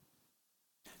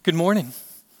Good morning.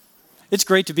 It's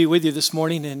great to be with you this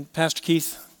morning. And Pastor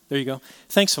Keith, there you go.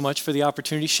 Thanks so much for the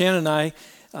opportunity. Shannon and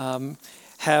I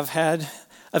have had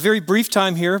a very brief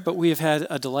time here, but we have had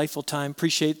a delightful time.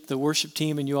 Appreciate the worship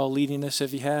team and you all leading us.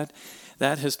 Have you had?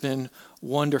 That has been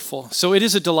wonderful. So it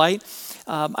is a delight.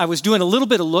 I was doing a little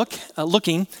bit of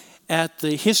looking at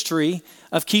the history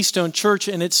of Keystone Church,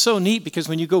 and it's so neat because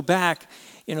when you go back,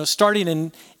 starting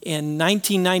in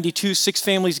 1992, 6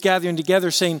 families gathering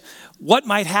together saying, what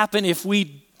might happen if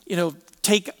we,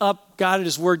 take up God at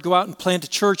His Word, go out and plant a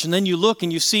church, and then you look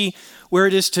and you see where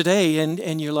it is today,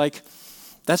 and you're like,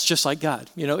 that's just like God.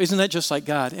 Isn't that just like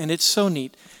God? And it's so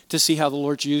neat to see how the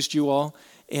Lord's used you all,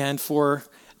 and for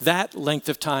that length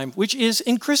of time, which is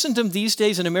in Christendom these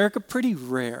days in America pretty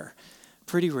rare.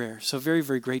 So very,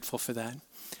 very grateful for that.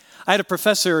 I had a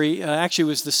professor, he actually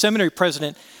was the seminary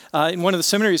president in one of the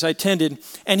seminaries I attended,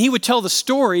 and he would tell the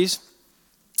stories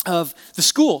of the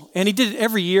school, and he did it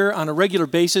every year on a regular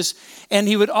basis, and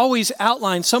he would always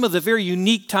outline some of the very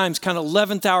unique times, kind of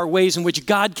 11th hour ways in which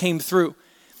God came through.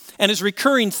 And his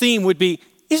recurring theme would be,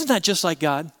 isn't that just like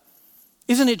God?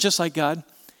 Isn't it just like God?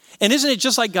 And isn't it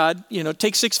just like God,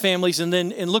 take 6 families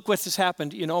and look what has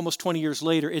happened, almost 20 years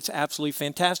later. It's absolutely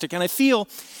fantastic. And I feel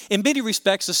in many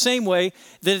respects the same way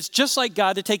that it's just like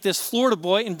God to take this Florida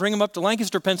boy and bring him up to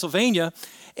Lancaster, Pennsylvania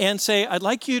and say, I'd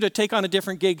like you to take on a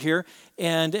different gig here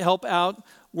and help out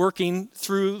working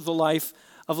through the life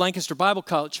of Lancaster Bible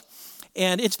College.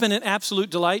 And it's been an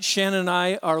absolute delight. Shannon and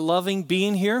I are loving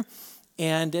being here.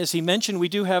 And as he mentioned, we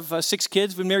do have 6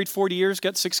 kids. We've been married 40 years,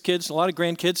 got 6 kids, a lot of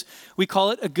grandkids. We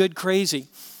call it a good crazy.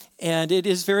 And it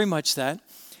is very much that.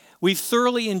 We've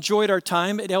thoroughly enjoyed our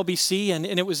time at LBC, and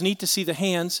it was neat to see the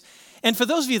hands. And for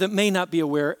those of you that may not be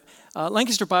aware,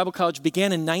 Lancaster Bible College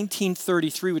began in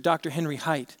 1933 with Dr. Henry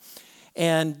Height.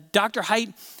 And Dr.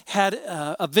 Height had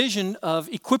a vision of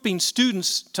equipping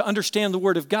students to understand the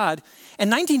Word of God.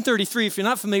 And 1933, if you're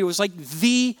not familiar, was like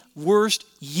the worst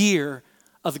year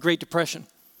of the Great Depression.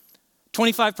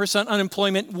 25%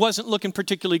 unemployment, wasn't looking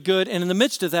particularly good. And in the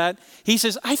midst of that, he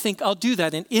says, I think I'll do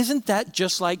that. And isn't that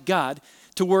just like God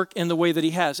to work in the way that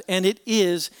He has? And it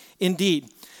is indeed.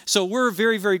 So we're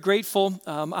very, very grateful.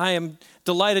 I am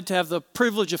delighted to have the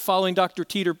privilege of following Dr.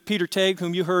 Peter Tague,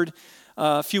 whom you heard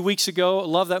a few weeks ago. I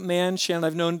love that man. Shannon,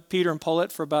 I've known Peter and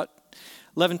Paulette for about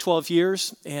 11, 12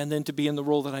 years, and then to be in the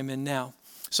role that I'm in now.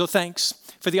 So thanks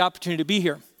for the opportunity to be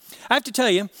here. I have to tell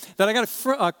you that I got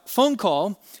a phone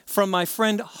call from my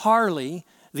friend Harley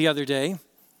the other day.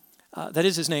 That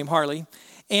is his name, Harley.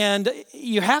 And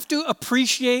you have to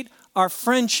appreciate our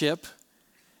friendship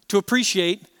to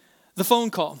appreciate the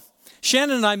phone call.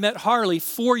 Shannon and I met Harley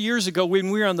 4 years ago when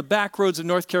we were on the back roads of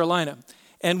North Carolina.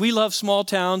 And we love small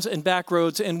towns and back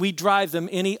roads, and we drive them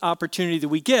any opportunity that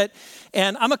we get.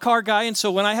 And I'm a car guy, and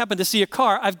so when I happen to see a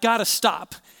car, I've got to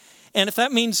stop. And if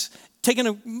that means taking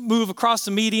a move across the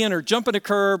median or jumping a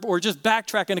curb or just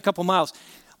backtracking a couple miles,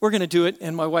 we're going to do it,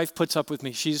 and my wife puts up with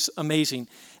me. She's amazing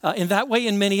in that way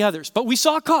and many others. But we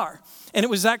saw a car, and it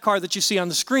was that car that you see on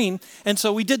the screen. And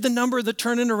so we did the number of the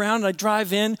turning around, and I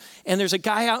drive in, and there's a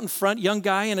guy out in front, young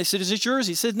guy, and I said, is this yours?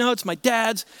 He said, no, it's my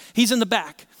dad's. He's in the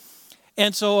back.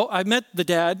 And so I met the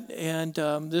dad, and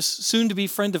this soon-to-be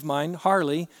friend of mine,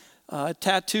 Harley,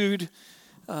 tattooed,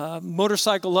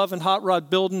 motorcycle loving, hot rod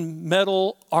building,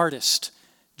 metal artist,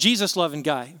 Jesus loving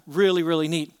guy, really, really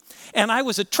neat. And I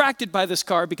was attracted by this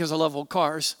car because I love old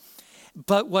cars.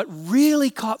 But what really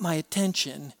caught my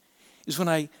attention is when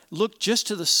I looked just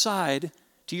to the side,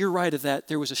 to your right of that,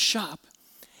 there was a shop.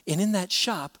 And in that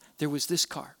shop, there was this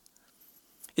car.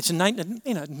 It may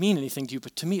not mean anything to you,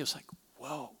 but to me, it was like,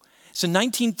 whoa. It's a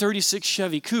 1936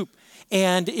 Chevy Coupe.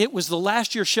 And it was the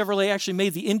last year Chevrolet actually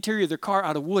made the interior of their car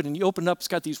out of wood. And you open it up, it's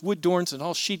got these wood doors and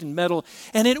all sheet and metal.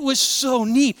 And it was so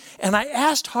neat. And I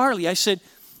asked Harley, I said,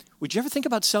 would you ever think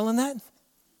about selling that?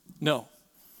 No.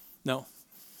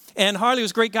 And Harley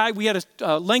was a great guy. We had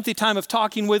a lengthy time of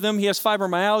talking with him. He has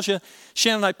fibromyalgia.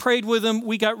 Shannon and I prayed with him.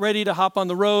 We got ready to hop on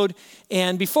the road.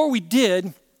 And before we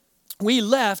did, we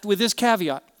left with this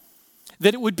caveat,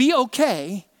 that it would be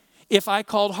okay if I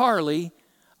called Harley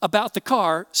about the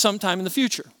car sometime in the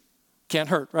future. Can't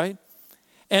hurt, right?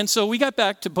 And so we got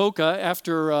back to Boca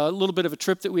after a little bit of a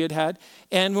trip that we had had.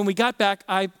 And when we got back,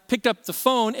 I picked up the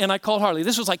phone and I called Harley.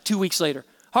 This was like 2 weeks later.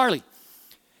 Harley,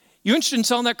 you interested in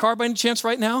selling that car by any chance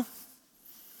right now?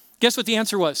 Guess what the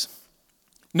answer was?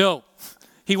 No,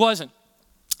 he wasn't.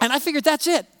 And I figured that's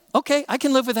it. Okay, I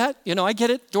can live with that. I get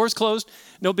it. Door's closed.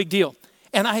 No big deal.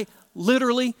 And I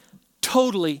literally,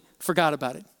 totally forgot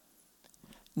about it.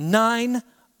 9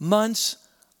 months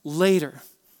later,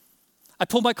 I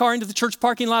pulled my car into the church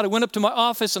parking lot. I went up to my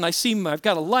office, and I see I've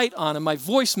got a light on in my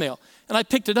voicemail. And I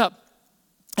picked it up.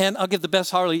 And I'll give the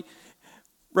best Harley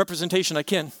representation I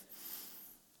can.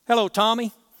 Hello,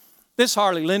 Tommy. This is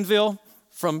Harley Linville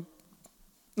from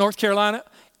North Carolina.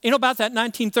 You know about that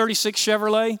 1936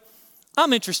 Chevrolet?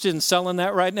 I'm interested in selling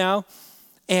that right now.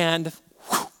 And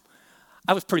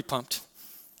I was pretty pumped.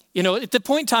 You know, at the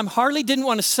point in time, Harley didn't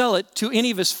want to sell it to any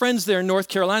of his friends there in North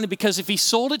Carolina because if he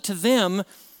sold it to them,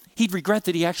 he'd regret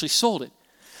that he actually sold it.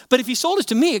 But if he sold it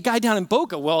to me, a guy down in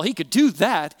Boca, well, he could do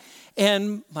that.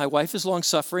 And my wife is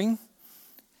long-suffering.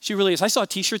 She really is. I saw a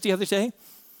T-shirt the other day.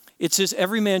 It says,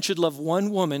 every man should love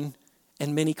one woman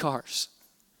and many cars.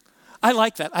 I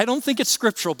like that. I don't think it's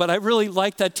scriptural, but I really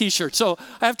like that T-shirt. So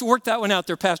I have to work that one out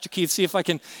there, Pastor Keith, see if I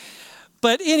can.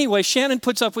 But anyway, Shannon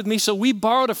puts up with me. So we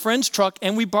borrowed a friend's truck,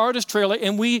 and we borrowed his trailer,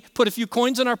 and we put a few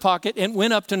coins in our pocket and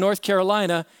went up to North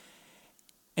Carolina,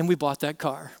 and we bought that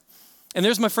car. And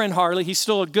there's my friend Harley. He's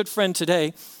still a good friend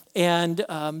today. And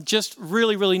just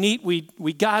really, really neat.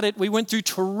 We got it. We went through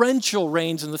torrential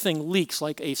rains, and the thing leaks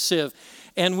like a sieve.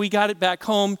 And we got it back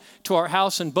home to our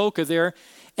house in Boca there.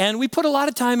 And we put a lot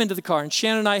of time into the car. And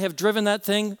Shannon and I have driven that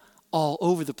thing all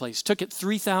over the place. Took it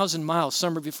 3,000 miles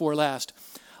summer before last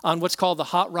on what's called the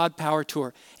Hot Rod Power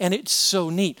Tour. And it's so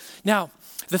neat. Now,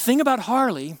 the thing about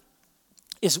Harley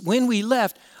is when we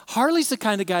left, Harley's the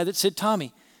kind of guy that said,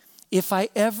 Tommy, if I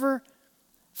ever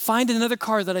find another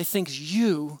car that I think's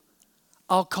you,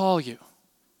 I'll call you.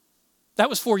 That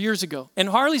was 4 years ago. And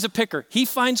Harley's a picker. He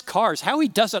finds cars. How he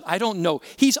does it, I don't know.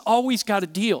 He's always got a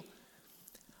deal.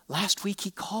 Last week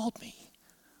he called me.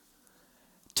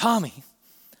 Tommy,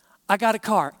 I got a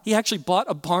car. He actually bought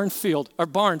a barn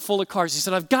full of cars. He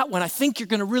said, I've got one. I think you're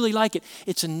going to really like it.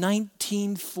 It's a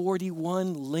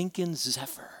 1941 Lincoln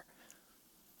Zephyr.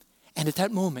 And at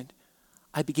that moment,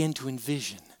 I began to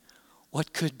envision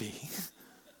what could be.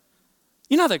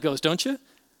 You know how that goes, don't you?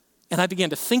 And I began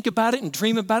to think about it and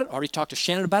dream about it. I already talked to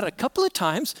Shannon about it a couple of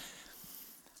times.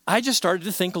 I just started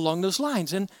to think along those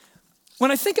lines. And when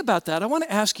I think about that, I want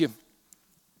to ask you,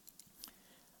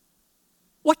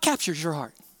 what captures your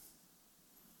heart?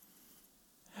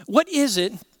 What is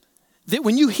it that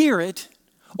when you hear it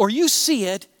or you see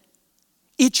it,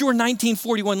 it's your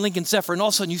 1941 Lincoln Zephyr, and all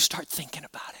of a sudden you start thinking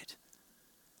about it?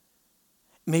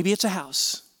 Maybe it's a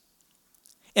house.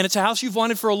 And it's a house you've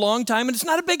wanted for a long time, and it's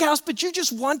not a big house, but you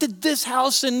just wanted this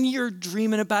house, and you're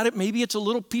dreaming about it. Maybe it's a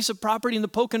little piece of property in the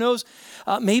Poconos.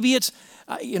 Maybe it's,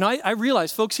 I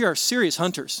realize folks here are serious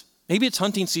hunters. Maybe it's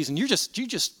hunting season. You're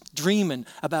just dreaming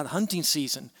about hunting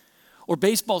season, or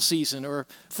baseball season, or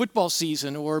football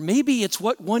season, or maybe it's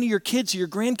what one of your kids or your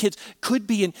grandkids could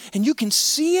be, and you can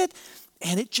see it,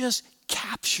 and it just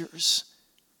captures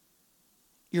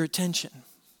your attention.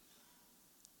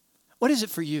 What is it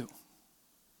for you?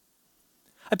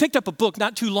 I picked up a book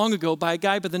not too long ago by a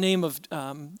guy by the name of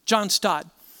John Stott.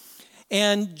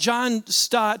 And John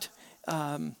Stott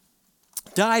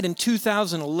died in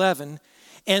 2011.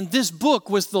 And this book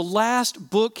was the last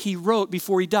book he wrote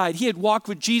before he died. He had walked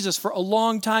with Jesus for a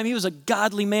long time. He was a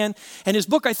godly man. And his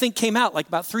book, I think, came out like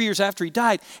about 3 years after he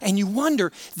died. And you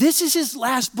wonder, this is his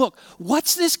last book.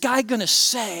 What's this guy going to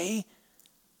say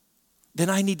that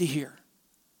I need to hear?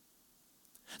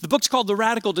 The book's called The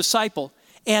Radical Disciple.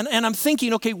 And I'm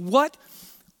thinking, okay, what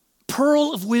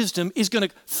pearl of wisdom is going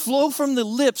to flow from the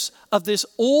lips of this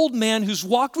old man who's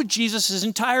walked with Jesus his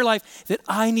entire life that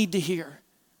I need to hear?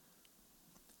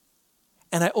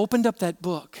 And I opened up that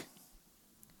book,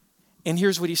 and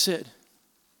here's what he said.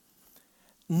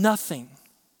 Nothing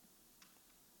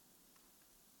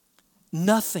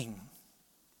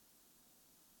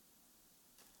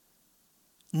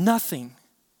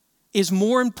is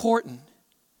more important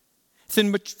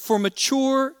than for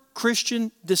mature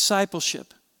Christian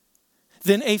discipleship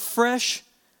than a fresh,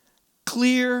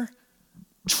 clear,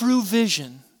 true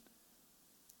vision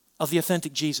of the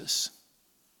authentic Jesus.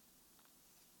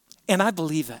 And I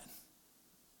believe that.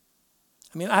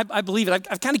 I mean, I believe it.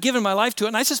 I've kind of given my life to it,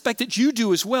 and I suspect that you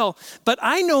do as well. But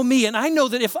I know me, and I know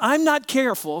that if I'm not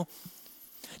careful,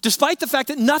 despite the fact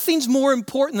that nothing's more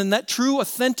important than that true,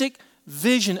 authentic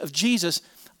vision of Jesus,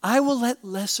 I will let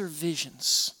lesser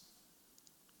visions,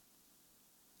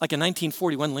 like a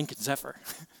 1941 Lincoln Zephyr,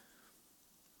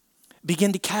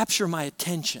 begin to capture my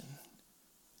attention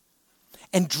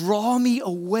and draw me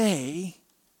away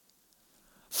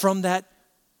from that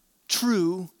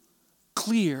true,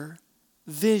 clear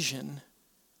vision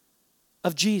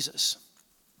of Jesus.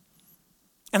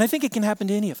 And I think it can happen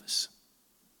to any of us.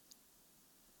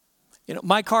 You know,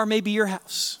 my car may be your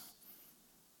house.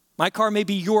 My car may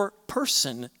be your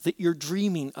person that you're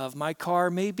dreaming of. My car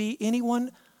may be any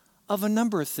one of a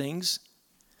number of things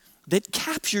that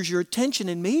captures your attention,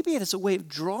 and maybe it is a way of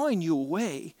drawing you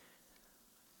away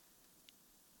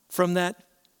from that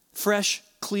fresh,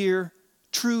 clear,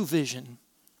 true vision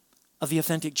of the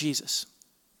authentic Jesus.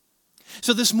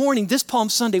 So this morning, this Palm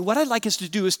Sunday, what I'd like us to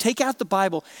do is take out the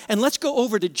Bible and let's go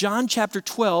over to John chapter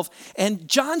 12. And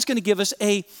John's going to give us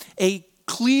a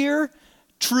clear,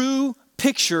 true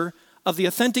picture of the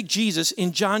authentic Jesus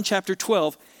in John chapter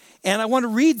 12. And I want to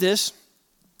read this.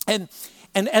 And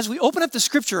as we open up the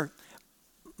scripture,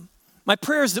 my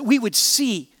prayer is that we would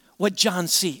see what John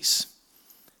sees.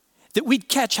 That we'd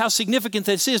catch how significant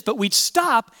this is, but we'd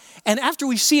stop. And after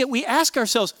we see it, we ask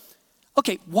ourselves,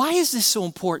 okay, why is this so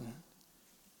important?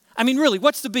 I mean, really,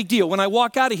 what's the big deal? When I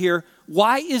walk out of here,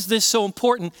 why is this so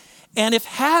important? And if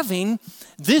having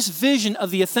this vision of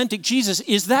the authentic Jesus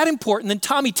is that important, then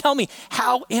Tommy, tell me,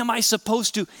 how am I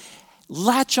supposed to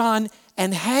latch on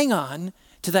and hang on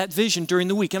to that vision during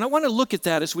the week? And I want to look at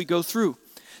that as we go through.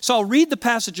 So I'll read the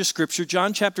passage of Scripture,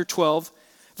 John chapter 12,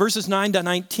 verses 9 to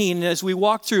 19. And as we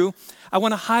walk through, I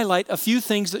want to highlight a few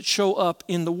things that show up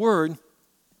in the Word.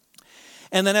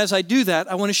 And then as I do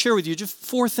that, I want to share with you just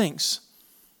 4 things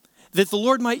that the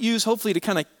Lord might use, hopefully, to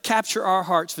kind of capture our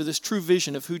hearts for this true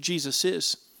vision of who Jesus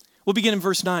is. We'll begin in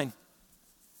verse 9.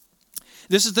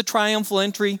 This is the triumphal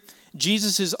entry.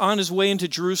 Jesus is on his way into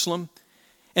Jerusalem.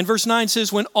 And verse 9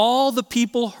 says, when all the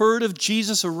people heard of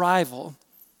Jesus' arrival,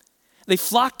 they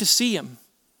flocked to see him.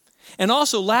 And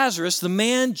also Lazarus, the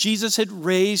man Jesus had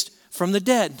raised from the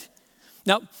dead.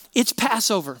 Now, it's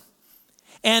Passover.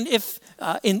 And if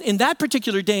in that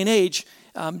particular day and age,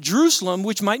 Jerusalem,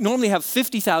 which might normally have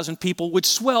 50,000 people, would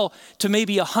swell to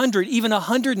maybe 100, even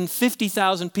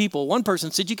 150,000 people. One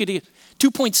person said you could get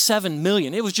 2.7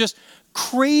 million. It was just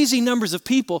crazy numbers of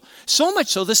people, so much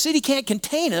so the city can't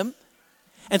contain them.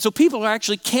 And so people are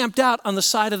actually camped out on the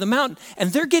side of the mountain,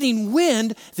 and they're getting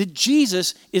wind that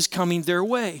Jesus is coming their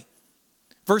way.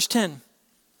 Verse 10,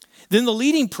 then the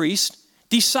leading priest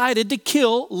decided to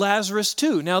kill Lazarus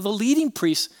too. Now the leading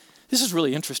priest, this is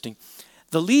really interesting.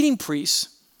 The leading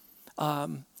priests,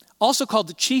 also called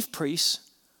the chief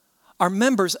priests, are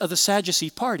members of the Sadducee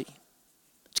party.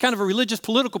 It's kind of a religious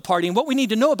political party. And what we need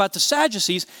to know about the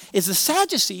Sadducees is the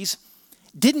Sadducees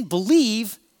didn't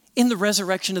believe in the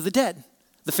resurrection of the dead.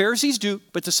 The Pharisees do,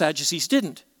 but the Sadducees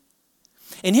didn't.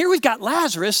 And here we've got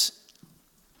Lazarus,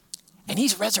 and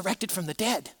he's resurrected from the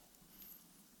dead.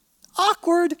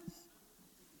 Awkward.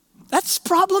 That's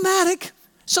problematic.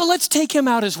 So let's take him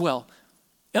out as well.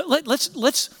 Let's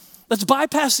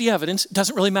bypass the evidence. It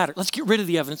doesn't really matter. Let's get rid of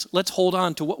the evidence. Let's hold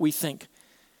on to what we think.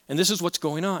 And this is what's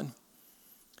going on.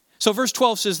 So verse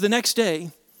 12 says, the next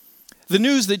day, the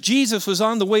news that Jesus was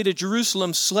on the way to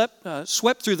Jerusalem swept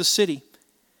through the city.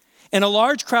 And a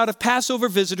large crowd of Passover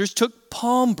visitors took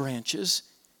palm branches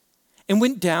and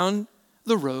went down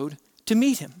the road to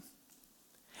meet him.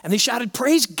 And they shouted,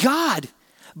 praise God!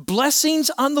 Blessings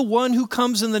on the one who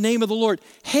comes in the name of the Lord.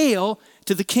 Hail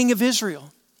to the King of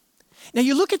Israel. Now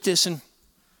you look at this and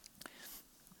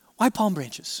why palm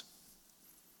branches?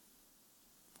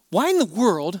 Why in the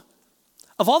world,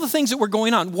 of all the things that were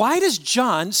going on, why does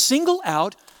John single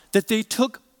out that they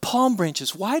took palm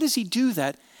branches? Why does he do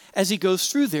that as he goes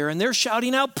through there? And they're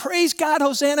shouting out, praise God,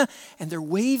 Hosanna, and they're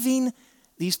waving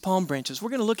these palm branches. We're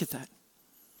going to look at that.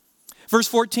 Verse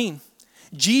 14,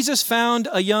 Jesus found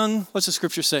a young, what's the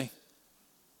scripture say?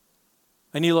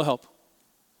 I need a little help.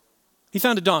 He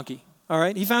found a donkey. All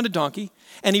right, he found a donkey,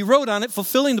 and he rode on it,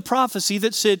 fulfilling the prophecy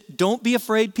that said, don't be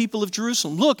afraid, people of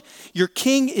Jerusalem. Look, your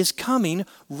king is coming,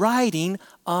 riding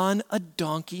on a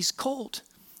donkey's colt.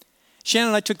 Shannon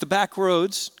and I took the back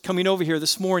roads coming over here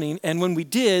this morning, and when we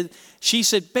did, she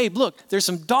said, babe, look, there's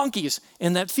some donkeys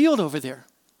in that field over there.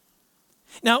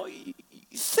 Now,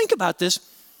 think about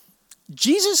this.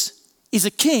 Jesus is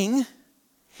a king.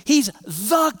 He's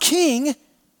the king,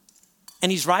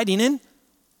 and he's riding in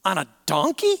on a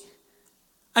donkey?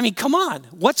 I mean, come on.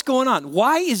 What's going on?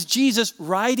 Why is Jesus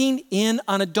riding in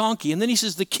on a donkey? And then he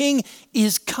says, the king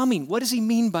is coming. What does he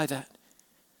mean by that?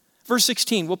 Verse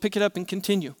 16, we'll pick it up and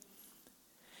continue.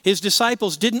 His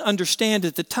disciples didn't understand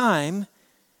at the time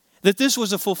that this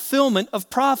was a fulfillment of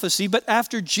prophecy, but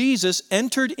after Jesus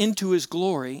entered into his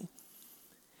glory,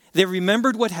 they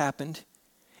remembered what happened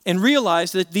and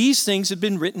realized that these things had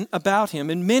been written about him.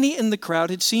 And many in the crowd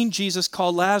had seen Jesus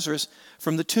call Lazarus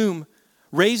from the tomb,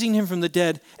 raising him from the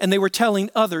dead, and they were telling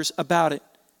others about it.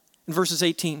 In verses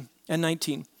 18 and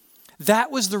 19.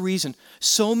 That was the reason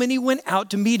so many went out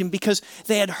to meet him, because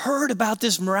they had heard about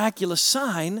this miraculous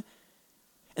sign.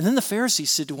 And then the Pharisees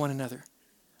said to one another,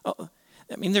 oh,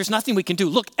 there's nothing we can do.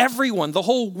 Look, everyone, the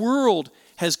whole world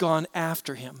has gone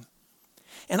after him.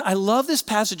 And I love this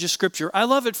passage of Scripture. I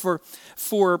love it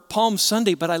for Palm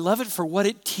Sunday, but I love it for what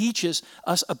it teaches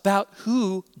us about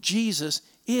who Jesus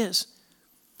is.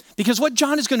 Because what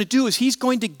John is going to do is he's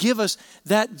going to give us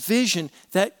that vision,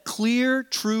 that clear,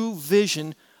 true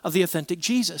vision of the authentic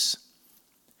Jesus.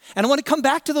 And I want to come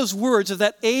back to those words of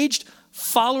that aged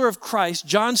follower of Christ,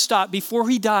 John Stott, before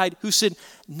he died, who said,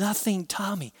 nothing,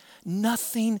 Tommy,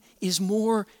 nothing is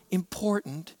more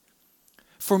important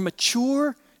for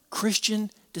mature Christian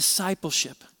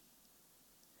discipleship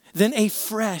than a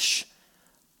fresh,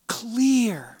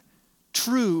 clear,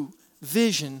 true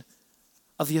vision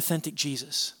of the authentic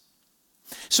Jesus.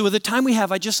 So with the time we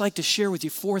have, I'd just like to share with you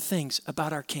 4 things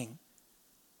about our King.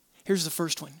 Here's the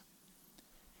first one.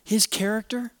 His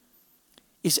character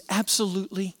is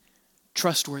absolutely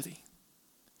trustworthy.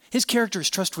 His character is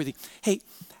trustworthy. Hey,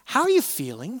 how are you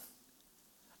feeling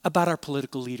about our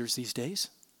political leaders these days?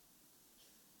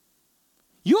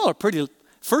 You all are pretty,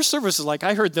 first service is like,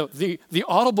 I heard the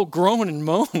audible groan and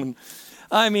moan.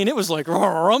 I mean, it was like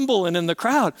rumbling in the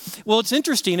crowd. Well, it's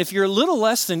interesting. If you're a little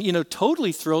less than,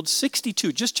 totally thrilled,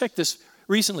 62, just check this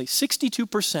recently,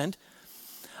 62%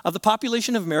 of the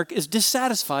population of America is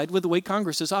dissatisfied with the way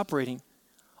Congress is operating.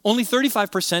 Only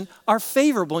 35% are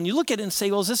favorable. And you look at it and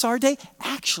say, well, is this our day?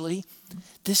 Actually,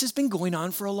 this has been going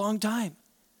on for a long time.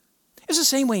 It's the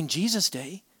same way in Jesus'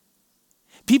 day.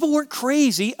 People weren't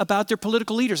crazy about their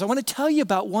political leaders. I want to tell you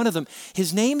about one of them.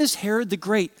 His name is Herod the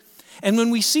Great. And when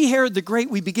we see Herod the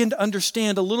Great, we begin to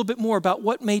understand a little bit more about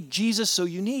what made Jesus so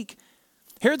unique.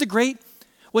 Herod the Great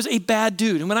was a bad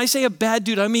dude. And when I say a bad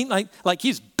dude, I mean like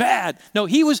he's bad. No,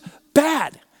 he was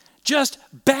bad. Just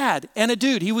bad and a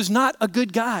dude. He was not a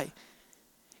good guy.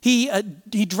 He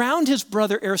drowned his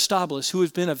brother Aristobulus, who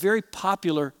has been a very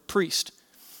popular priest,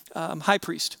 high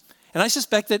priest. And I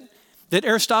suspect that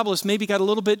Aristobulus maybe got a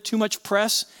little bit too much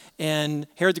press, and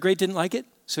Herod the Great didn't like it,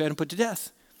 so he had him put to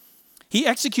death. He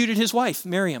executed his wife,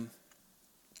 Miriam.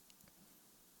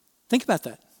 Think about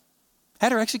that.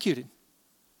 Had her executed.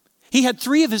 He had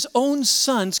 3 of his own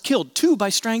sons killed, 2 by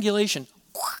strangulation.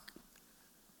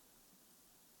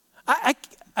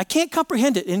 I can't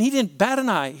comprehend it. And he didn't bat an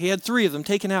eye. He had 3 of them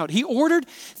taken out. He ordered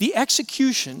the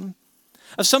execution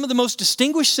of some of the most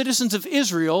distinguished citizens of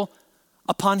Israel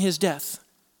upon his death.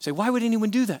 You say, why would anyone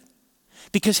do that?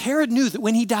 Because Herod knew that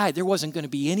when he died, there wasn't going to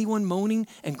be anyone moaning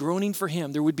and groaning for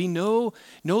him. There would be no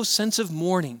sense of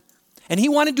mourning. And he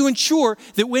wanted to ensure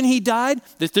that when he died,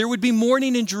 that there would be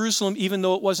mourning in Jerusalem, even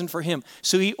though it wasn't for him.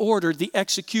 So he ordered the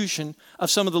execution of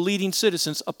some of the leading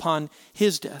citizens upon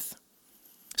his death.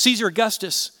 Caesar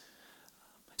Augustus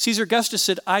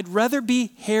said, I'd rather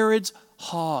be Herod's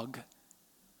hog.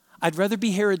 I'd rather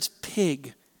be Herod's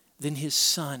pig than his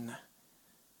son.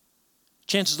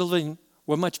 Chances of living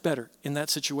were much better in that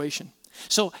situation.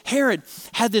 So Herod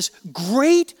had this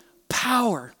great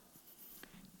power,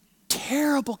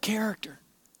 terrible character,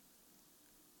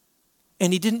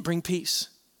 and he didn't bring peace.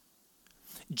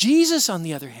 Jesus, on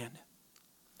the other hand,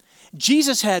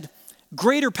 Jesus had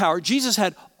greater power. Jesus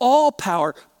had all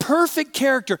power, perfect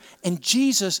character, and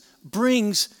Jesus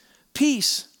brings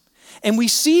peace. And we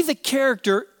see the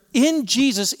character in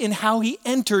Jesus in how he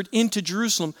entered into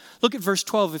Jerusalem. Look at verse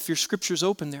 12 if your scripture's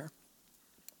open there.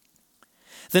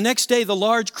 The next day, the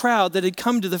large crowd that had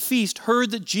come to the feast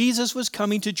heard that Jesus was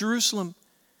coming to Jerusalem.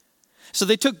 So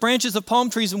they took branches of palm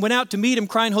trees and went out to meet him,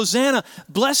 crying, Hosanna,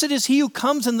 blessed is he who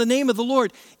comes in the name of the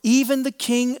Lord, even the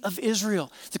King of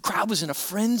Israel. The crowd was in a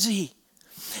frenzy.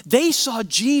 They saw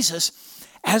Jesus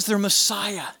as their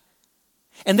Messiah.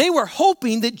 And they were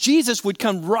hoping that Jesus would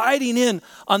come riding in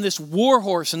on this war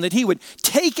horse and that he would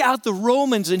take out the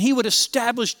Romans and he would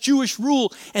establish Jewish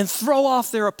rule and throw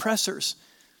off their oppressors.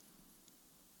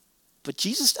 But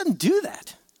Jesus doesn't do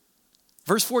that.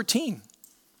 Verse 14.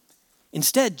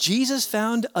 Instead, Jesus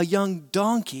found a young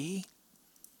donkey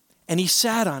and he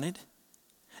sat on it,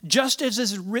 just as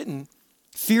is written,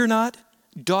 fear not,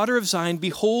 daughter of Zion,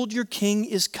 behold, your king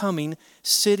is coming,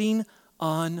 sitting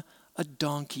on a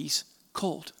donkey's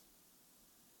colt.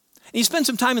 And you spend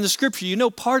some time in the scripture, you know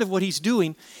part of what he's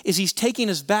doing is he's taking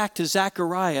us back to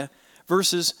Zechariah,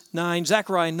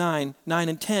 Zechariah 9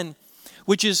 and 10,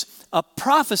 which is a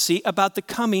prophecy about the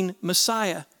coming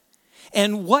Messiah.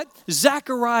 And what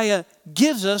Zechariah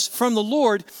gives us from the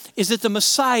Lord is that the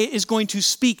Messiah is going to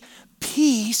speak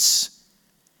peace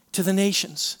to the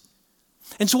nations.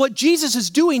 And so what Jesus is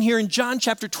doing here in John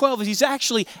chapter 12 is he's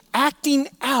actually acting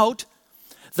out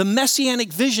the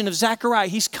messianic vision of Zechariah.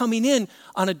 He's coming in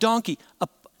on a donkey,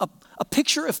 a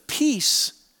picture of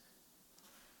peace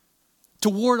to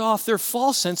ward off their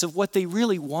false sense of what they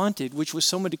really wanted, which was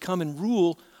someone to come and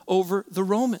rule over the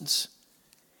Romans.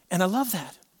 And I love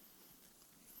that.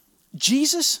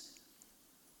 Jesus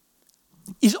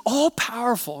is all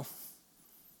powerful,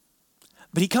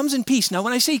 but he comes in peace. Now,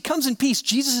 when I say he comes in peace,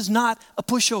 Jesus is not a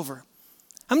pushover.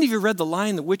 How many of you read The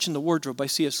Lion, the Witch, and the Wardrobe by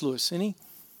C.S. Lewis? Any?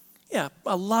 Yeah,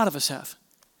 a lot of us have.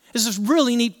 There's this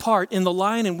really neat part in The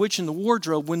Lion and Witch and the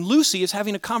Wardrobe when Lucy is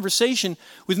having a conversation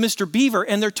with Mr. Beaver,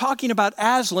 and they're talking about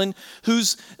Aslan,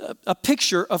 who's a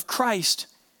picture of Christ.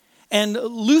 And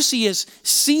Lucy is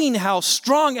seeing how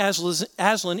strong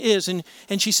Aslan is, and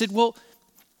she said, well,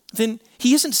 then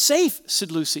he isn't safe,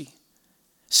 said Lucy.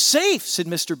 Safe, said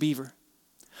Mr. Beaver.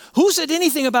 Who said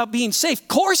anything about being safe? Of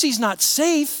course he's not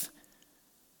safe,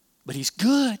 but he's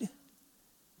good.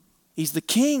 He's the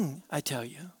king, I tell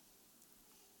you.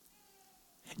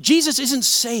 Jesus isn't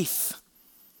safe.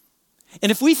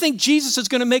 And if we think Jesus is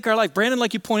going to make our life, Brandon,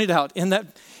 like you pointed out, and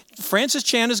that Francis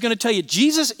Chan is going to tell you,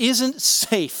 Jesus isn't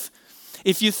safe.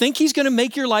 If you think he's going to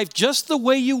make your life just the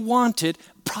way you want it,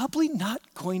 probably not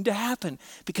going to happen,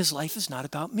 because life is not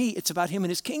about me. It's about him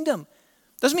and his kingdom.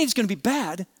 Doesn't mean it's going to be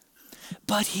bad,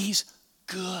 but he's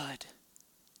good.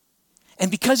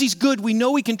 And because he's good, we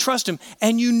know we can trust him.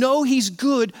 And you know he's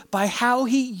good by how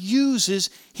he uses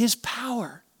his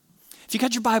power. If you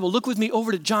got your Bible, look with me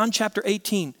over to John chapter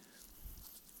 18.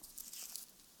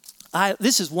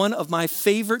 This is one of my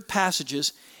favorite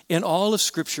passages in all of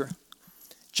Scripture.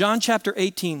 John chapter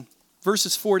 18,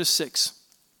 verses 4 to 6.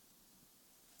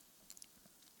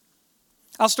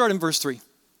 I'll start in verse 3.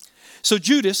 So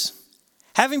Judas,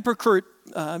 having procured,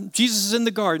 Jesus is in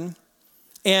the garden,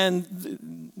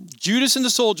 and Judas and the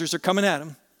soldiers are coming at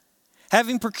him.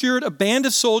 Having procured a band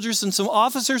of soldiers and some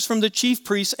officers from the chief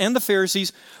priests and the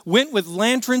Pharisees, went with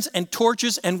lanterns and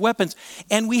torches and weapons.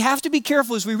 And we have to be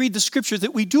careful as we read the scripture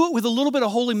that we do it with a little bit of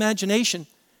whole imagination.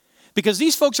 Because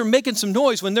these folks are making some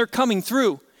noise when they're coming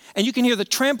through. And you can hear the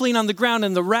trampling on the ground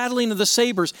and the rattling of the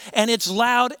sabers. And it's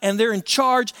loud and they're in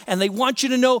charge. And they want you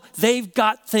to know they've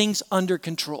got things under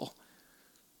control.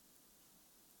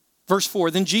 Verse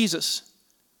 4, then Jesus,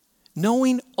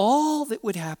 knowing all that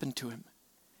would happen to him,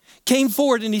 came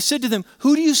forward and he said to them,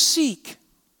 who do you seek?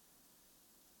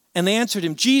 And they answered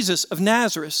him, Jesus of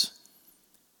Nazareth.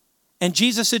 And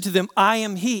Jesus said to them, I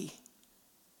am he.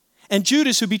 And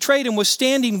Judas, who betrayed him, was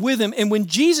standing with him. And when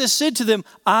Jesus said to them,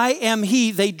 I am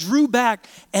he, they drew back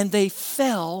and they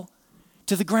fell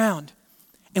to the ground.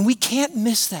 And we can't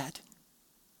miss that.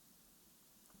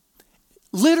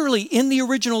 Literally, in the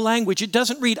original language, it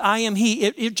doesn't read I am he.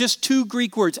 It just two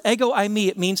Greek words, ego eimi.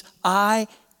 It means I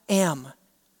am.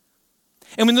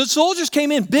 And when the soldiers came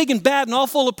in, big and bad and all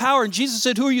full of power, and Jesus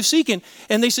said, who are you seeking?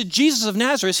 And they said, Jesus of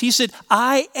Nazareth. He said,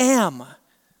 I am.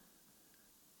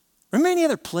 Remember any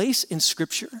other place in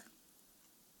Scripture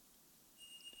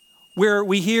where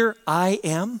we hear, I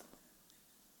am?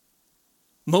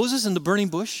 Moses in the burning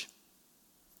bush,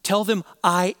 tell them,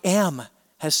 I am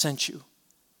has sent you.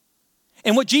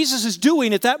 And what Jesus is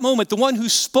doing at that moment, the one who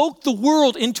spoke the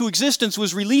world into existence,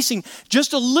 was releasing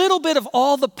just a little bit of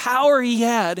all the power he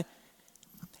had.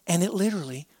 And it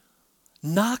literally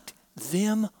knocked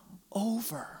them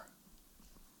over.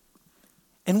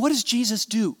 And what does Jesus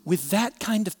do with that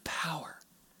kind of power?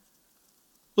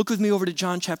 Look with me over to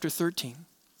John chapter 13.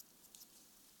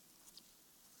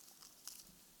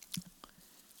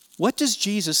 What does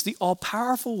Jesus, the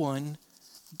all-powerful one,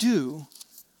 do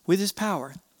with his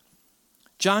power?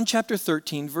 John chapter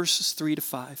 13, verses 3 to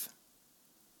 5.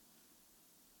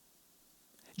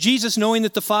 Jesus, knowing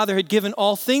that the Father had given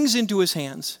all things into his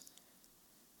hands,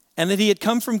 and that he had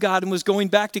come from God and was going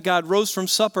back to God, rose from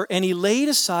supper, and he laid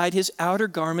aside his outer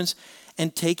garments,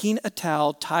 and taking a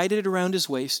towel, tied it around his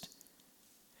waist.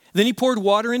 Then he poured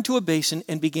water into a basin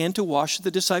and began to wash the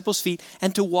disciples' feet,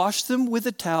 and to wash them with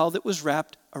a towel that was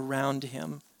wrapped around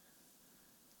him.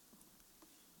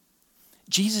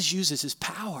 Jesus uses his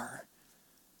power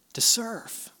to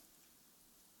serve.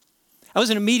 I was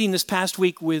in a meeting this past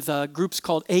week with groups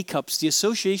called ACUPS, the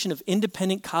Association of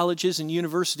Independent Colleges and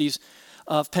Universities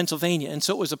of Pennsylvania. And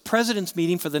so it was a president's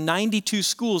meeting for the 92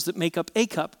 schools that make up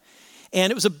ACUP.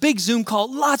 And it was a big Zoom call,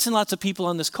 lots and lots of people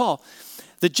on this call.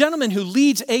 The gentleman who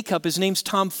leads ACUP, his name's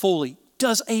Tom Foley,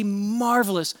 does a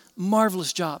marvelous,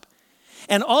 marvelous job.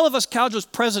 And all of us college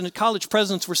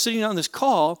presidents were sitting on this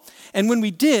call. And when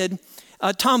we did,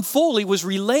 Tom Foley was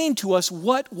relaying to us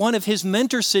what one of his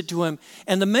mentors said to him.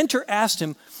 And the mentor asked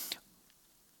him,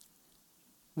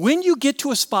 when you get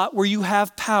to a spot where you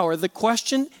have power, the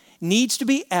question needs to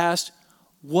be asked,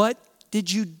 what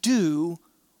did you do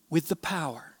with the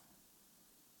power?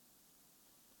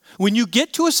 When you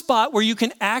get to a spot where you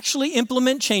can actually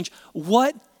implement change,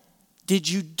 what did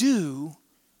you do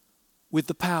with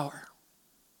the power?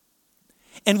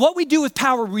 And what we do with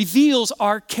power reveals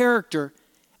our character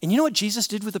And you know what Jesus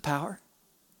did with the power?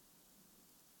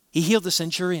 He healed the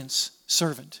centurion's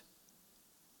servant.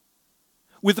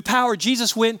 With the power,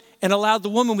 Jesus went and allowed the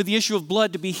woman with the issue of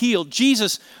blood to be healed.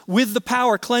 Jesus, with the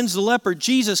power, cleansed the leper.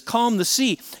 Jesus calmed the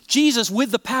sea. Jesus,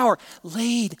 with the power,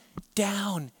 laid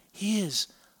down his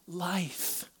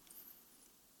life.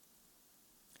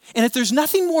 And if there's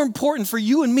nothing more important for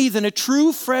you and me than a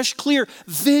true, fresh, clear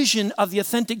vision of the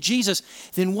authentic Jesus,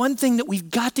 then one thing that we've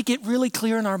got to get really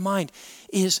clear in our mind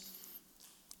is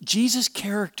Jesus'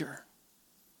 character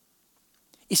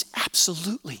is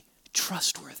absolutely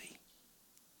trustworthy.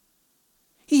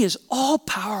 He is all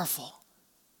powerful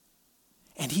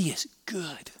and he is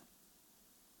good.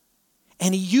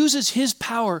 And he uses his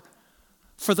power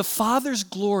for the Father's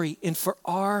glory and for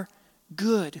our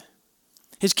good.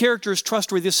 His character is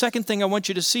trustworthy. The second thing I want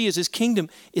you to see is his kingdom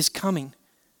is coming.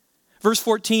 Verse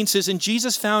 14 says, and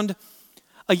Jesus found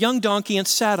a young donkey and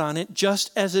sat on it,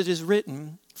 just as it is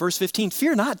written. Verse 15,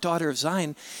 fear not, daughter of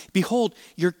Zion. Behold,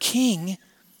 your king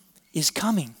is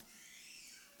coming.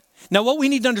 Now, what we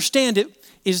need to understand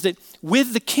is that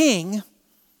with the king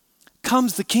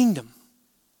comes the kingdom.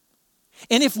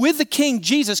 And if with the king,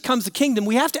 Jesus, comes the kingdom,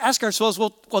 we have to ask ourselves,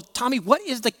 well, Tommy, what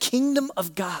is the kingdom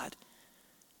of God?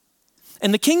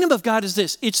 And the kingdom of God is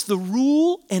this. It's the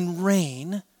rule and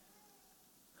reign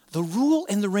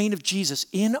of Jesus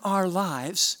in our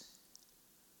lives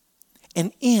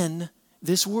and in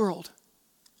this world.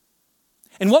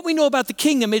 And what we know about the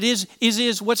kingdom, it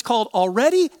is what's called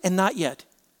already and not yet.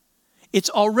 It's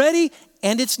already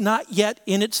and it's not yet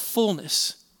in its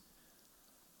fullness.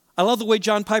 I love the way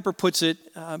John Piper puts it,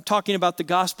 talking about the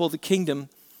gospel of the kingdom.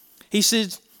 He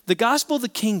says, the gospel of the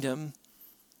kingdom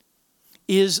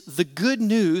is the good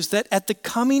news that at the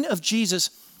coming of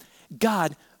Jesus,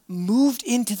 God moved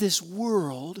into this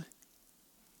world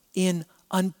in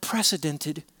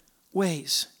unprecedented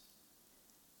ways.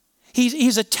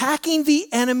 He's attacking the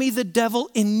enemy, the devil,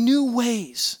 in new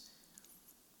ways.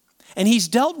 And he's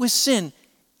dealt with sin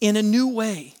in a new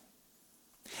way.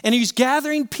 And he's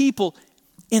gathering people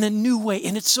in a new way.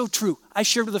 And it's so true. I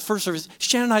shared with the first service,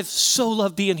 Shannon and I so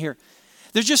love being here.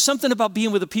 There's just something about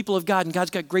being with the people of God, and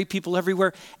God's got great people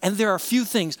everywhere. And there are few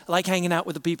things like hanging out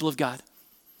with the people of God.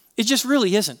 It just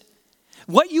really isn't.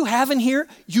 What you have in here,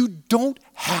 you don't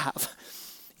have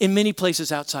in many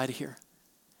places outside of here.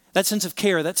 That sense of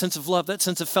care, that sense of love, that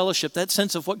sense of fellowship, that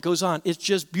sense of what goes on, it's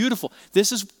just beautiful.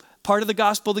 This is part of the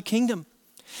gospel of the kingdom.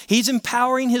 He's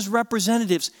empowering his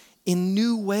representatives in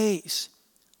new ways.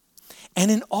 And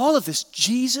in all of this,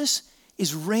 Jesus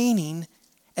is reigning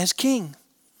as king.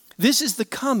 This is the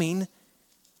coming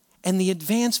and the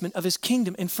advancement of his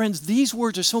kingdom. And friends, these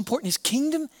words are so important. His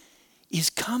kingdom is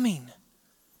coming.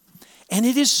 And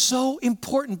it is so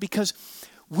important because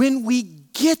when we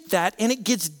get that and it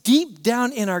gets deep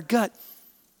down in our gut,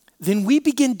 then we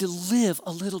begin to live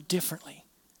a little differently.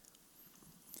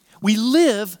 We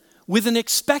live with an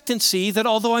expectancy that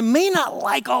although I may not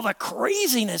like all the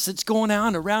craziness that's going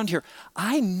on around here,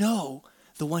 I know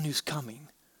the one who's coming.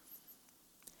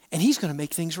 And he's going to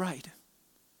make things right.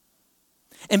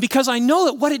 And because I know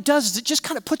that what it does is it just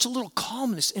kind of puts a little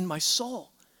calmness in my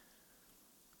soul.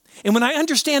 And when I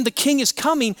understand the king is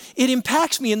coming, it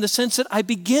impacts me in the sense that I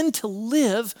begin to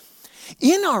live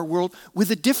in our world with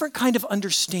a different kind of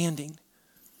understanding.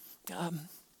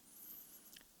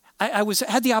 I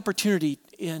had the opportunity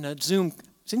in a Zoom.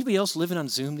 Is anybody else living on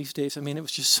Zoom these days? I mean, it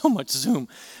was just so much Zoom.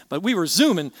 But we were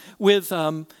Zooming with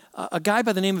a guy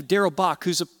by the name of Darrell Bach,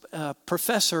 who's a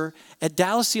professor at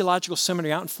Dallas Theological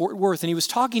Seminary out in Fort Worth. And he was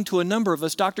talking to a number of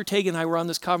us. Dr. Tague and I were on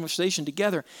this conversation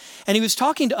together. And he was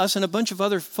talking to us and a bunch of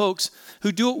other folks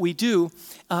who do what we do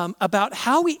about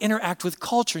how we interact with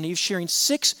culture. And he was sharing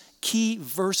 6 key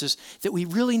verses that we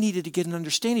really needed to get an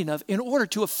understanding of in order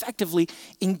to effectively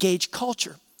engage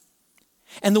culture.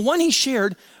 And the one he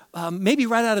shared, maybe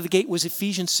right out of the gate, was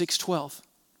Ephesians 6:12.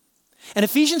 And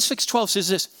Ephesians 6:12 says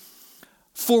this,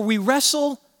 for we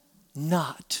wrestle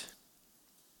not.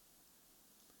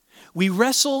 We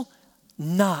wrestle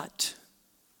not.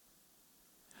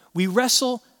 We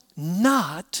wrestle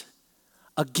not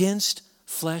against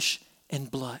flesh and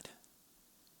blood,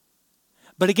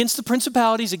 but against the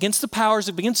principalities, against the powers,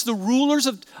 against the rulers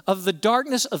of the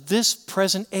darkness of this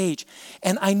present age.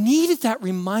 And I needed that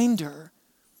reminder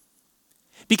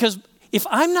because if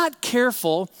I'm not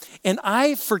careful and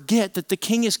I forget that the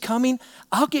king is coming,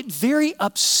 I'll get very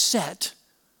upset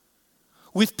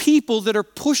with people that are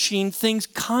pushing things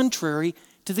contrary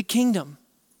to the kingdom.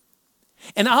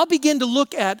 And I'll begin to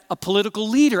look at a political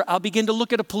leader. I'll begin to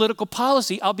look at a political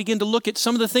policy. I'll begin to look at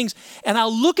some of the things, and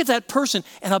I'll look at that person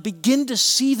and I'll begin to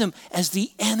see them as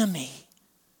the enemy.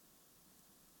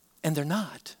 And they're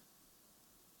not.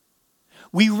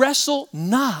 We wrestle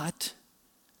not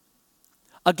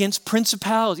against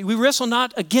principality. We wrestle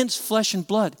not against flesh and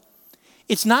blood.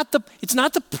 It's not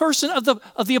the person of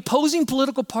the opposing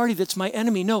political party that's my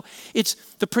enemy. No, it's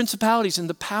the principalities and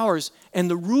the powers and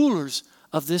the rulers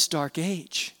of this dark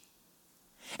age.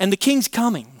 And the king's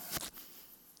coming.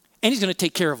 And he's going to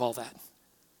take care of all that.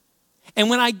 And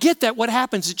when I get that, what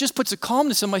happens? It just puts a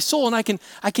calmness in my soul, and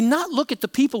I cannot look at the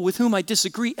people with whom I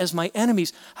disagree as my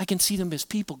enemies. I can see them as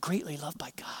people greatly loved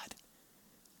by God.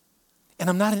 And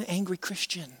I'm not an angry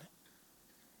Christian.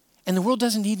 And the world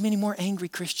doesn't need many more angry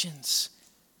Christians.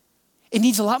 It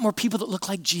needs a lot more people that look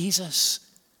like Jesus.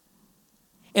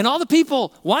 And all the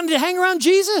people wanted to hang around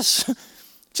Jesus,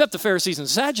 except the Pharisees and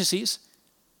the Sadducees.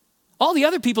 All the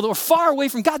other people that were far away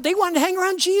from God, they wanted to hang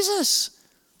around Jesus.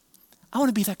 I want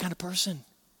to be that kind of person.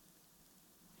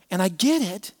 And I get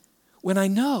it when I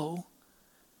know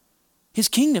his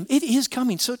kingdom, it is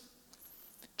coming. So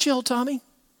chill, Tommy.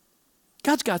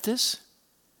 God's got this.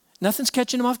 Nothing's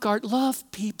catching him off guard. Love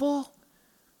people.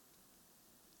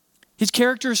 His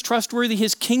character is trustworthy.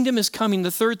 His kingdom is coming.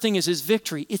 The third thing is his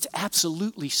victory. It's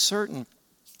absolutely certain.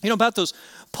 You know about those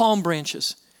palm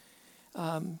branches.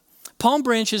 Palm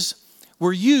branches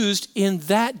were used in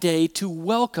that day to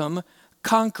welcome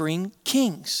conquering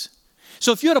kings.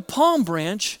 So if you had a palm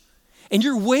branch and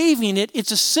you're waving it,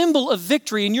 it's a symbol of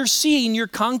victory, and you're seeing your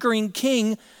conquering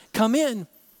king come in.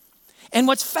 And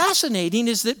what's fascinating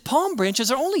is that palm branches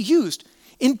are only used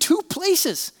in 2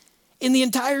 places in the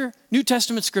entire New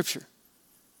Testament scripture.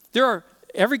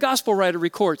 Every gospel writer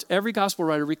records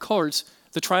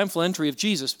the triumphal entry of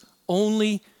Jesus.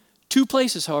 Only 2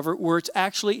 places, however, where it's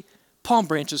actually palm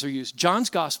branches are used. John's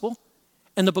gospel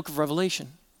and the book of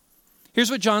Revelation. Here's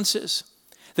what John says.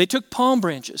 They took palm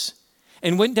branches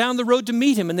and went down the road to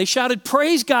meet him, and they shouted,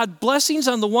 "Praise God, blessings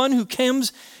on the one who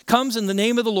comes in the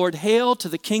name of the Lord. Hail to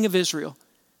the King of Israel."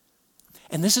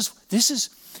 And this is,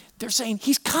 they're saying,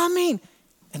 he's coming.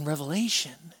 And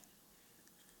Revelation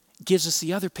gives us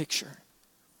the other picture.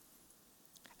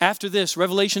 After this,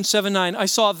 Revelation 7:9, I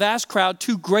saw a vast crowd,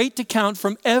 too great to count,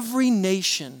 from every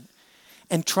nation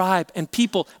and tribe and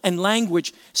people and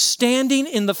language, standing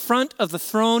in the front of the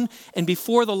throne and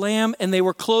before the Lamb, and they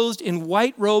were clothed in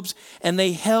white robes, and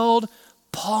they held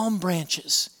palm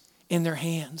branches in their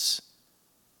hands.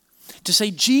 To say,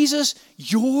 Jesus,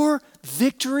 your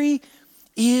victory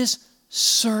is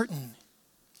certain.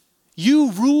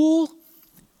 You rule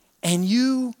and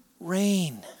you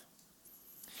reign.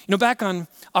 You know, back on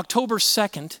October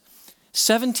 2nd,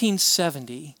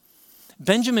 1770,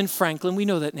 Benjamin Franklin, we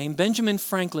know that name, Benjamin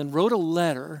Franklin wrote a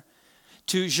letter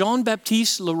to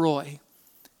Jean-Baptiste Leroy.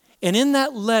 And in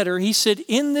that letter, he said,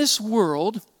 in this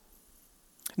world,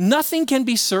 nothing can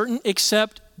be certain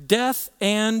except death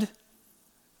and,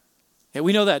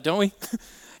 we know that, don't we?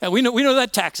 And we know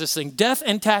that taxes thing, death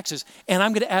and taxes. And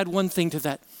I'm going to add one thing to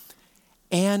that.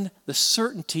 And the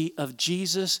certainty of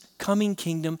Jesus' coming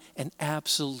kingdom and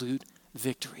absolute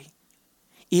victory.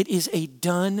 It is a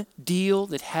done deal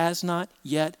that has not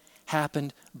yet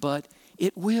happened, but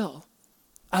it will.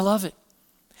 I love it.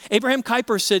 Abraham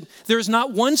Kuyper said, there is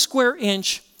not 1 square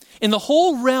inch in the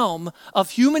whole realm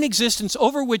of human existence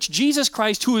over which Jesus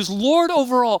Christ, who is Lord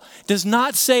over all, does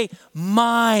not say,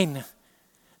 mine.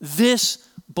 This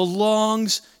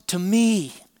belongs to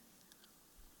me.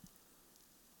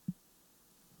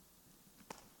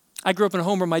 I grew up in a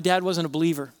home where my dad wasn't a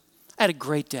believer. I had a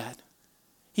great dad.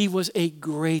 He was a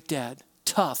great dad,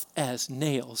 tough as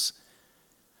nails,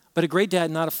 but a great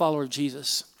dad, not a follower of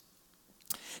Jesus.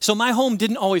 So my home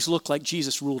didn't always look like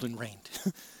Jesus ruled and reigned.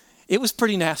 It was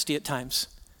pretty nasty at times.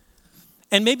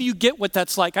 And maybe you get what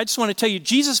that's like. I just want to tell you,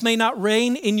 Jesus may not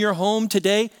reign in your home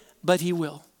today, but he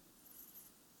will.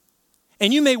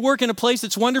 And you may work in a place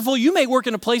that's wonderful. You may work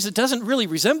in a place that doesn't really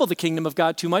resemble the kingdom of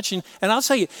God too much. And I'll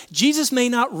tell you, Jesus may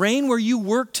not reign where you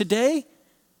work today,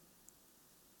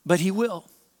 but he will.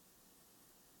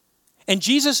 And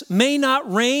Jesus may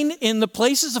not reign in the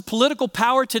places of political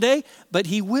power today, but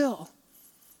he will.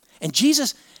 And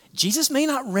Jesus may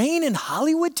not reign in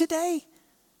Hollywood today,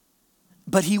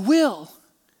 but he will.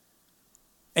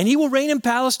 And he will reign in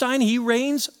Palestine. He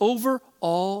reigns over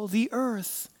all the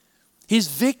earth. His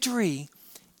victory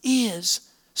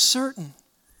is certain.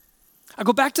 I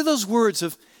go back to those words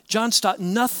of John Stott.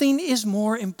 Nothing is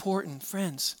more important,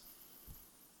 friends,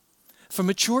 for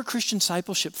mature Christian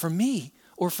discipleship, for me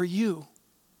or for you,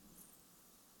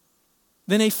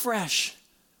 than a fresh,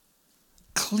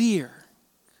 clear,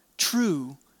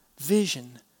 true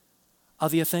vision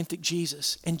of the authentic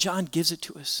Jesus. And John gives it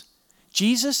to us.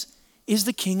 Jesus is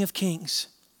the King of Kings.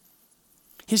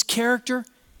 His character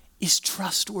is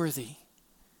trustworthy.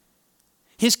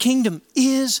 His kingdom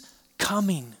is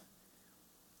coming.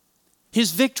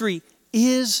 His victory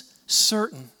is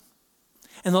certain.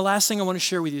 And the last thing I want to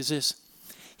share with you is this.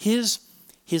 His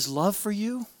love for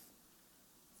you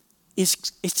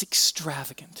it's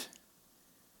extravagant.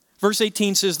 Verse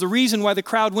 18 says, the reason why the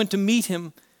crowd went to meet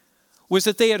him was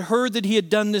that they had heard that he had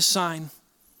done this sign.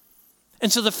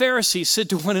 And so the Pharisees said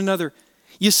to one another,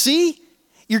 you see,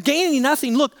 you're gaining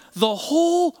nothing. Look, the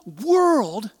whole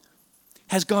world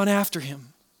has gone after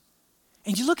him.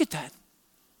 And you look at that.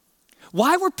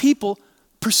 Why were people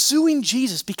pursuing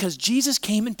Jesus? Because Jesus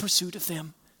came in pursuit of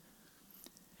them.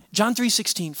 John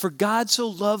 3:16, for God so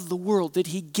loved the world that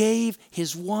he gave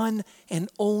his one and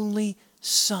only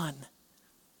Son,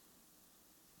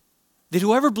 that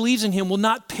whoever believes in him will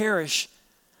not perish,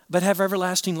 but have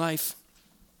everlasting life.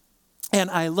 And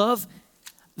I love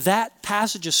that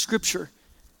passage of Scripture,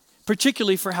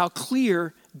 particularly for how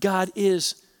clear God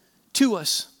is to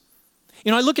us.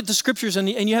 You know, I look at the Scriptures and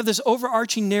you have this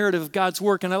overarching narrative of God's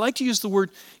work, and I like to use the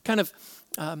word kind of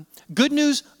good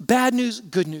news, bad news,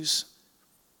 good news.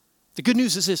 The good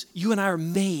news is this: you and I are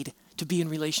made to be in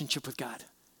relationship with God.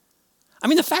 I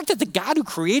mean, the fact that the God who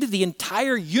created the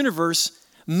entire universe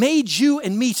made you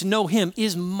and me to know him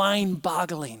is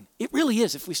mind-boggling. It really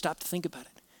is if we stop to think about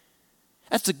it.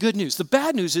 That's the good news. The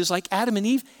bad news is, like Adam and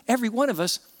Eve, every one of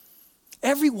us,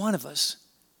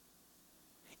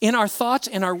 in our thoughts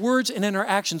and our words and in our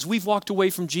actions, we've walked away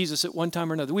from Jesus at one time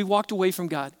or another. We walked away from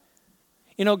God.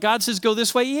 You know, God says, go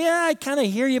this way. Yeah, I kind of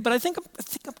hear you, but I think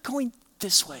I'm going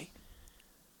this way.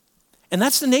 And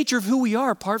that's the nature of who we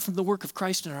are apart from the work of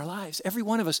Christ in our lives. Every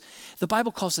one of us, the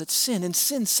Bible calls that sin, and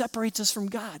sin separates us from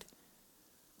God.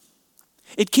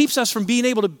 It keeps us from being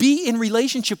able to be in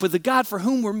relationship with the God for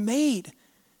whom we're made.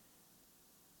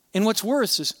 And what's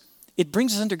worse is it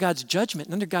brings us under God's judgment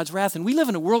and under God's wrath. And we live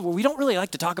in a world where we don't really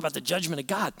like to talk about the judgment of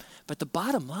God. But the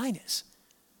bottom line is,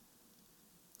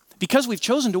 because we've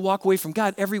chosen to walk away from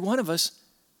God, every one of us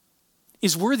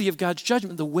is worthy of God's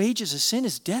judgment. The wages of sin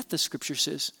is death, the Scripture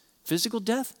says. Physical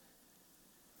death,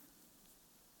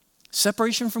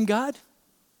 separation from God,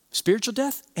 spiritual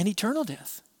death, and eternal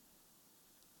death.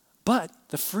 But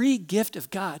the free gift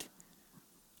of God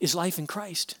is life in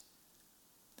Christ.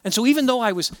 And so even though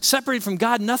I was separated from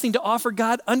God, nothing to offer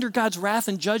God, under God's wrath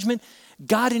and judgment,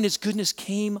 God in his goodness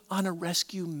came on a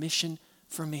rescue mission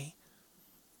for me.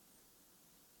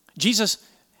 Jesus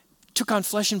took on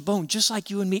flesh and bone, just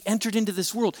like you and me, entered into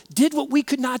this world, did what we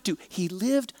could not do. He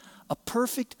lived a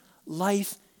perfect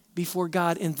life before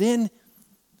God, and then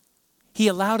he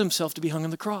allowed himself to be hung on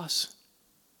the cross.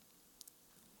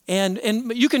 And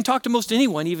you can talk to most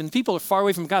anyone, even people are far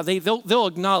away from God, they'll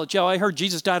acknowledge, I heard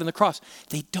Jesus died on the cross.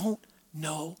 They don't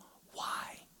know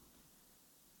why.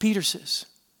 Peter says,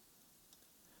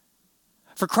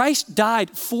 for Christ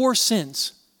died for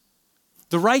sins.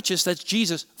 The righteous, that's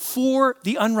Jesus, for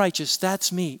the unrighteous,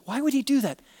 that's me. Why would he do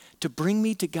that? To bring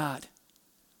me to God.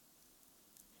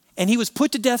 And he was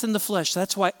put to death in the flesh.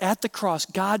 That's why at the cross,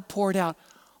 God poured out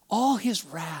all his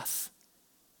wrath.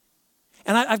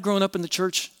 And I've grown up in the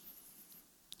church.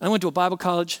 I went to a Bible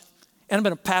college, and I've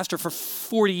been a pastor for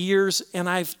 40 years, and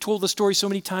I've told the story so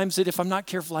many times that if I'm not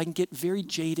careful, I can get very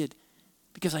jaded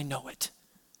because I know it.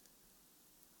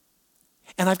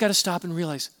 And I've got to stop and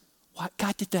realize, why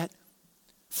God did that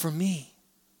for me.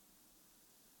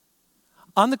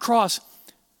 On the cross,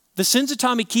 the sins of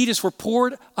Tommy Kiedis were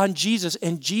poured on Jesus,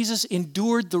 and Jesus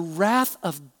endured the wrath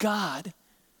of God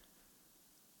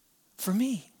for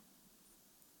me.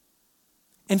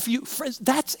 And for you, friends,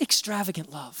 that's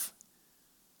extravagant love.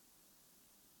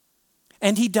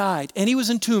 And he died, and he was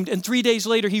entombed, and 3 days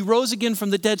later, he rose again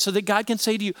from the dead so that God can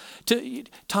say to you,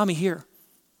 Tommy, here,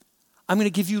 I'm going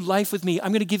to give you life with me.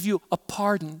 I'm going to give you a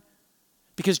pardon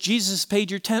because Jesus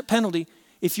paid your penalty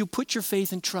if you put your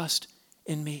faith and trust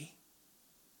in me.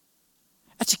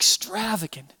 That's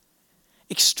extravagant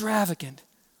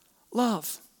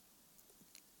love.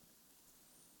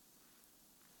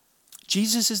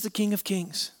 Jesus is the King of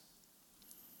Kings.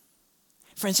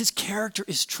 Friends, his character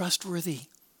is trustworthy.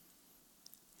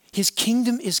 His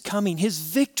kingdom is coming. His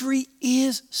victory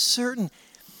is certain.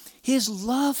 His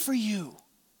love for you,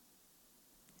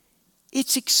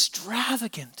 it's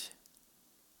extravagant.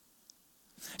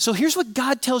 So here's what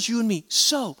God tells you and me.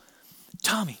 So,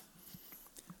 Tommy,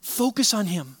 focus on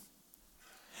him.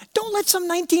 Don't let some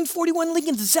 1941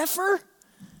 Lincoln Zephyr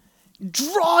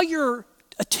draw your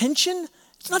attention.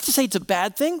 It's not to say it's a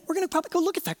bad thing. We're going to probably go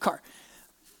look at that car.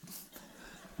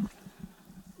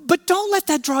 But don't let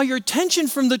that draw your attention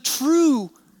from the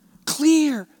true,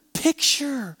 clear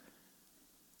picture.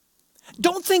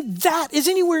 Don't think that is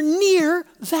anywhere near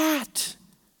that.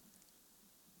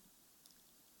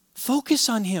 Focus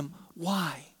on him.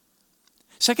 Why?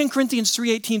 2 Corinthians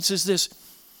 3:18 says this,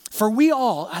 for we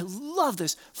all, I love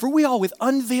this, for we all with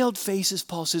unveiled faces,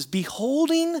 Paul says,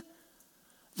 beholding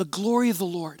the glory of the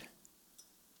Lord,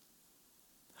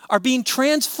 are being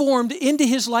transformed into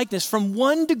his likeness from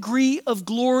one degree of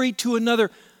glory to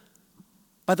another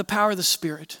by the power of the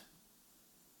Spirit.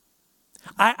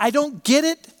 I don't get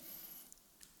it,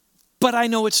 but I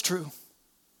know it's true.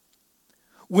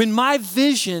 When my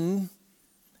vision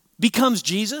becomes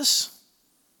Jesus,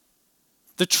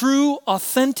 the true,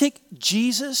 authentic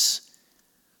Jesus,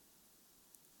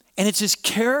 and it's his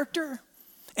character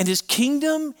and his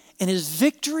kingdom and his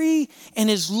victory and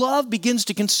his love begins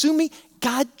to consume me,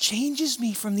 God changes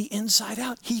me from the inside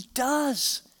out. He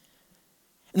does.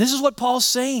 And this is what Paul's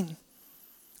saying.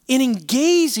 In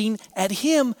gazing at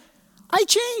him, I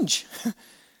change.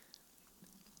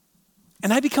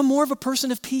 And I become more of a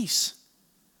person of peace.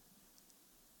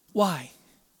 Why?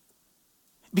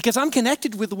 Because I'm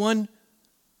connected with the one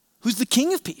who's the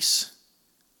King of peace.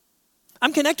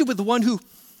 I'm connected with the one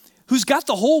who's got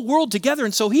the whole world together,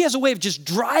 and so he has a way of just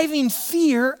driving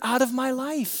fear out of my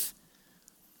life.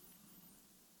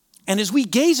 And as we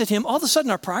gaze at him, all of a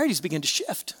sudden our priorities begin to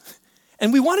shift.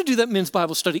 And we want to do that men's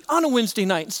Bible study on a Wednesday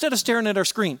night instead of staring at our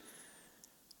screen.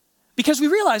 Because we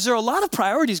realize there are a lot of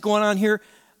priorities going on here,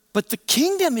 but the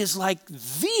kingdom is like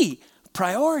the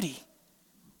priority.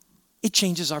 It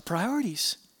changes our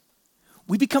priorities.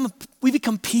 We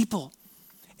become people.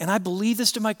 And I believe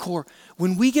this to my core.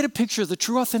 When we get a picture of the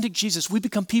true, authentic Jesus, we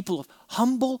become people of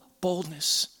humble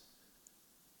boldness.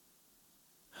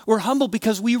 We're humble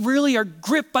because we really are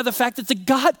gripped by the fact that the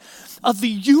God of the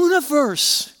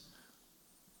universe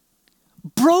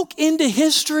broke into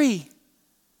history.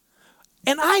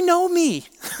 And I know me.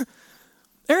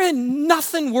 There ain't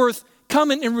nothing worth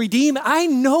coming and redeeming. I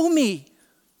know me.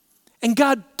 And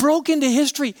God broke into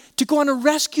history to go on a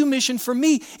rescue mission for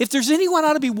me. If there's anyone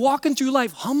ought to be walking through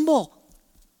life humble.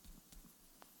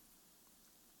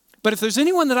 But if there's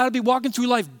anyone that ought to be walking through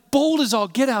life bold as all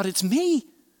get out, it's me.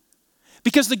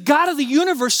 Because the God of the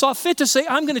universe saw fit to say,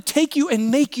 I'm going to take you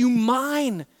and make you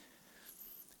mine.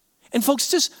 And folks,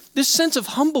 this sense of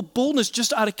humble boldness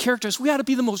just out of character. We ought to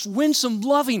be the most winsome,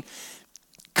 loving,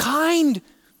 kind,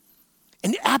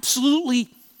 and absolutely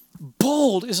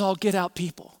bold as all get out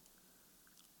people.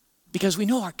 Because we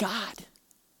know our God.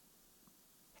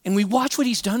 And we watch what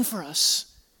he's done for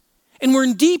us. And we're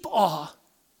in deep awe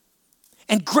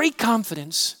and great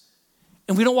confidence.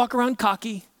 And we don't walk around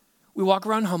cocky. We walk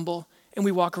around humble. And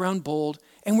we walk around bold.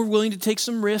 And we're willing to take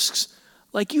some risks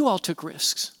like you all took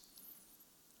risks.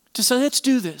 To say, let's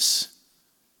do this.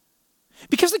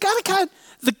 Because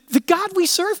the God we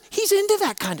serve, he's into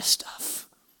that kind of stuff.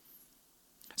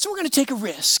 So we're going to take a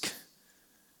risk.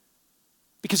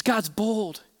 Because God's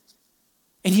bold.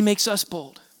 And he makes us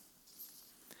bold.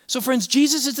 So friends,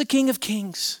 Jesus is the King of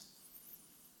Kings.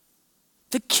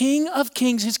 The King of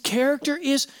Kings. His character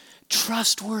is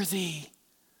trustworthy.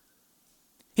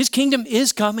 His kingdom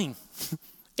is coming.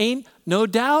 Ain't no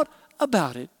doubt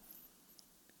about it.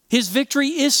 His victory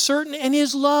is certain, and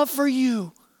his love for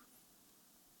you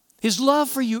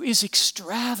is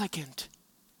extravagant.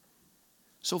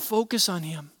 So focus on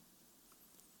him.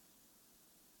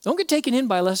 Don't get taken in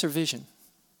by lesser vision.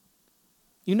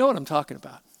 You know what I'm talking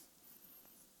about.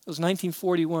 Those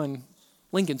 1941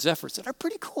 Lincoln Zephyrs that are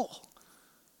pretty cool.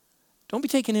 Don't be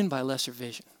taken in by lesser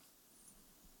vision.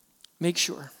 Make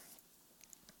sure.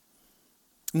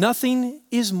 Nothing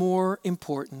is more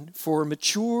important for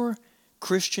mature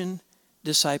Christian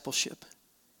discipleship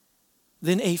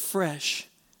than a fresh,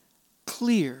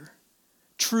 clear,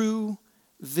 true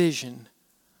vision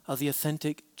of the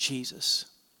authentic Jesus.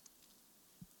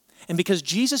 And because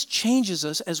Jesus changes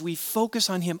us as we focus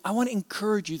on him, I want to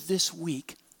encourage you this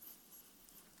week,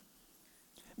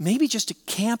 maybe just to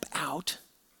camp out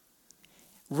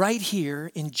right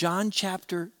here in John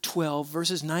chapter 12,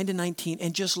 verses 9 to 19,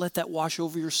 and just let that wash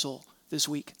over your soul this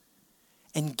week.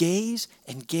 And gaze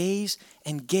and gaze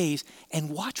and gaze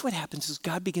and watch what happens as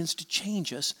God begins to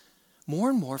change us more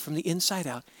and more from the inside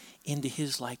out into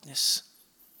his likeness.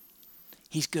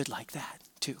 He's good like that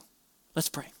too. Let's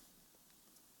pray.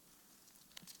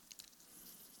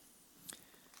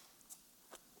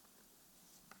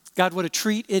 God, what a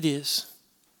treat it is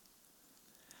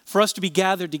for us to be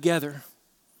gathered together,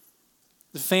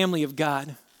 the family of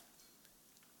God.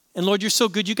 And Lord, you're so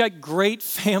good. You got great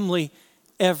family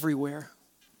everywhere.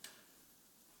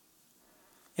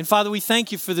 And Father, we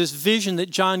thank you for this vision that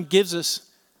John gives us,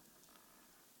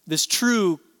 this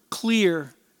true,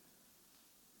 clear,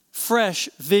 fresh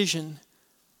vision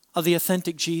of the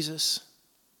authentic Jesus.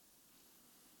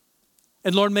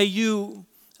 And Lord, may you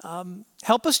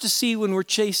help us to see when we're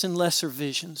chasing lesser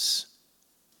visions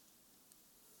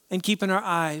and keeping our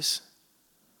eyes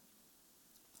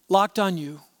locked on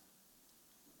you,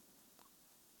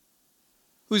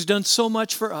 who's done so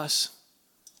much for us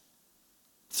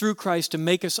through Christ to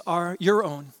make us your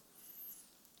own.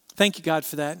 Thank you, God,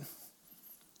 for that.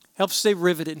 Help us stay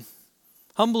riveted,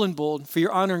 humble and bold. For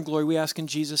your honor and glory, we ask in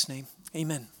Jesus' name.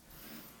 Amen.